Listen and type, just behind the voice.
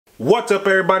What's up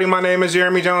everybody, my name is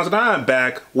Jeremy Jones and I'm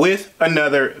back with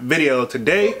another video.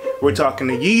 Today we're talking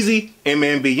to Yeezy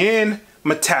MNVN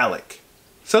Metallic.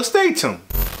 So stay tuned.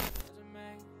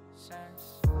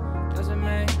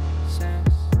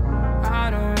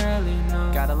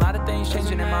 Got a lot of things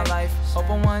changing in my life.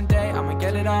 Hoping one day I'ma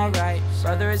get it all right.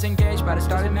 Brother is engaged, about to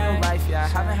start a new life. Yeah, I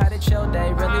haven't had a chill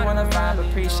day. Really wanna vibe,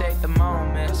 appreciate the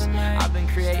moments. I've been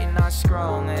creating, not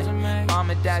scrolling.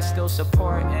 Mom and dad still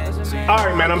supporting.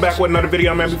 Alright man, I'm back with another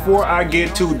video, man. Before I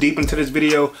get too deep into this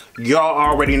video, y'all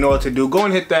already know what to do. Go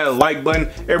and hit that like button.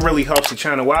 It really helps the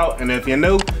channel out. And if you're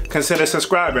new, consider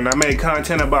subscribing. I make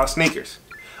content about sneakers.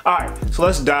 Alright, so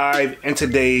let's dive into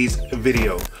today's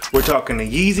video. We're talking to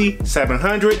Yeezy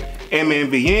 700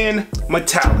 MNVN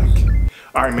Metallic.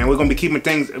 Alright man, we're going to be keeping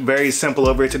things very simple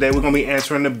over here today. We're going to be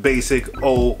answering the basic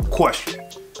old question.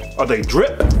 Are they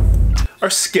drip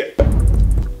or skip?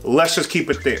 Let's just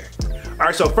keep it there.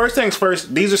 Alright, so first things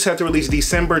first, these are set to release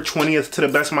December 20th to the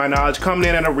best of my knowledge, coming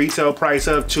in at a retail price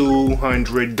of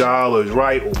 $200,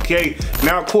 right? Okay.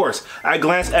 Now, of course, I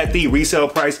glanced at the resale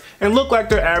price and look like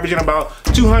they're averaging about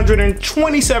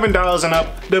 $227 and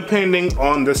up, depending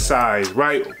on the size,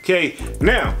 right? Okay.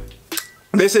 Now,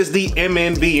 this is the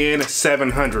MNVN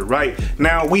 700, right?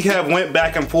 Now, we have went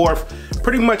back and forth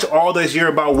pretty much all this year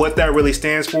about what that really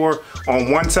stands for.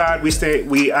 On one side,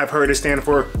 I've heard it stand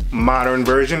for modern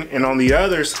version, and on the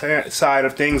other side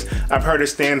of things, I've heard it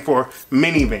stand for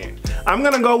minivan. I'm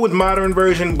gonna go with modern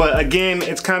version, but again,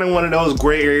 it's kind of one of those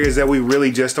gray areas that we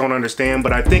really just don't understand.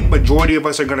 But I think majority of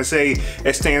us are gonna say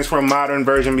it stands for modern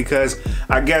version because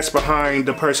I guess behind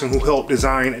the person who helped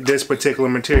design this particular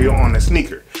material on the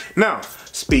sneaker. Now,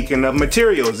 speaking of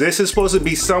materials, this is supposed to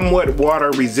be somewhat water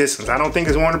resistant. I don't think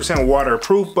it's 100%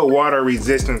 waterproof, but water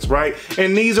resistance, right?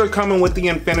 And these are coming with the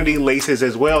infinity laces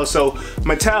as well. So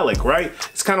metallic, right?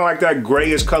 It's kind of like that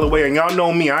grayish colorway. And y'all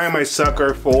know me, I am a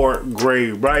sucker for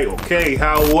gray, right? Okay,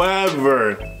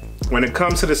 however, when it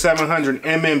comes to the 700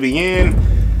 MNVN,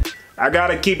 I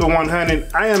gotta keep it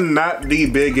 100. I am not the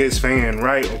biggest fan,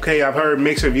 right? Okay, I've heard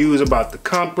mixed reviews about the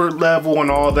comfort level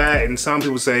and all that, and some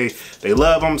people say they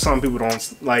love them, some people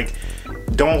don't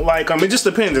like them. It just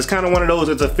depends. It's kind of one of those,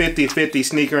 it's a 50-50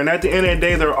 sneaker, and at the end of the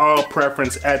day, they're all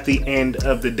preference at the end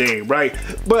of the day, right?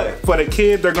 But for the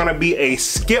kid, they're gonna be a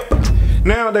skip.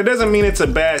 Now, that doesn't mean it's a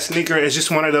bad sneaker. It's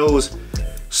just one of those,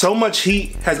 so much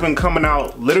heat has been coming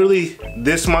out literally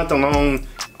this month alone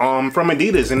from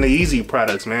Adidas and the Yeezy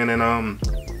products, man. And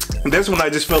this one I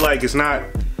just feel like it's not,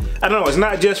 I don't know, it's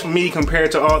not just for me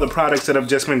compared to all the products that have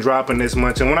just been dropping this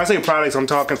much. And when I say products, I'm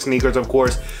talking sneakers, of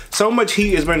course. So much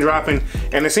heat has been dropping,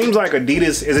 and it seems like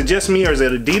Adidas, is it just me or is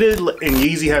it Adidas and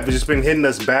Yeezy have just been hitting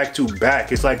us back to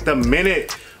back? It's like the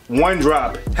minute one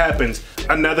drop happens,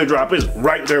 another drop is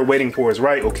right there waiting for us,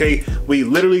 right? Okay, we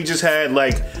literally just had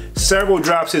like several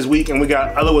drops this week and we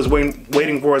got other ones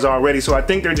waiting for us already. So I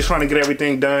think they're just trying to get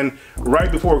everything done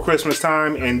right before Christmas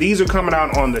time, and these are coming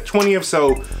out on the 20th.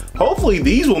 So hopefully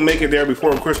these will make it there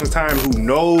before Christmas time, who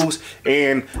knows?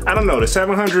 And I don't know, the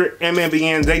 700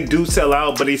 MNVN, they do sell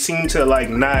out, but they seem to like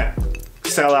not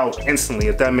sell out instantly,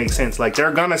 if that makes sense. Like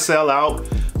they're gonna sell out,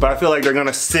 but I feel like they're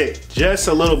gonna sit just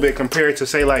a little bit compared to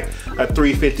say like a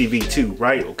 350 V2,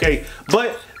 right? Okay,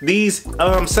 but these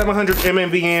 700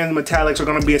 MNVN metallics are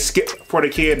gonna be a skip for the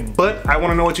kid. But I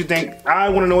want to know what you think. I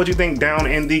want to know what you think down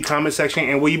in the comment section.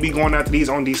 And will you be going after these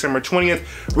on December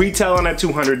 20th, retailing at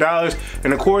 $200?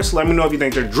 And of course, let me know if you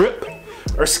think they're drip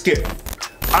or skip.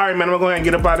 All right, man, I'm gonna go ahead and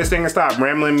get up out of this thing and stop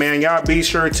rambling, man. Y'all be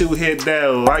sure to hit that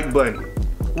like button.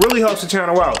 Really helps the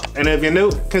channel out. And if you're new,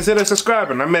 consider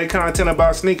subscribing. I make content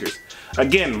about sneakers.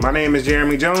 Again, my name is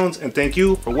Jeremy Jones, and thank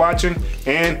you for watching,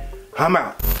 and I'm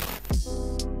out.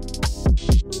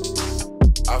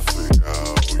 I figured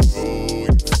out.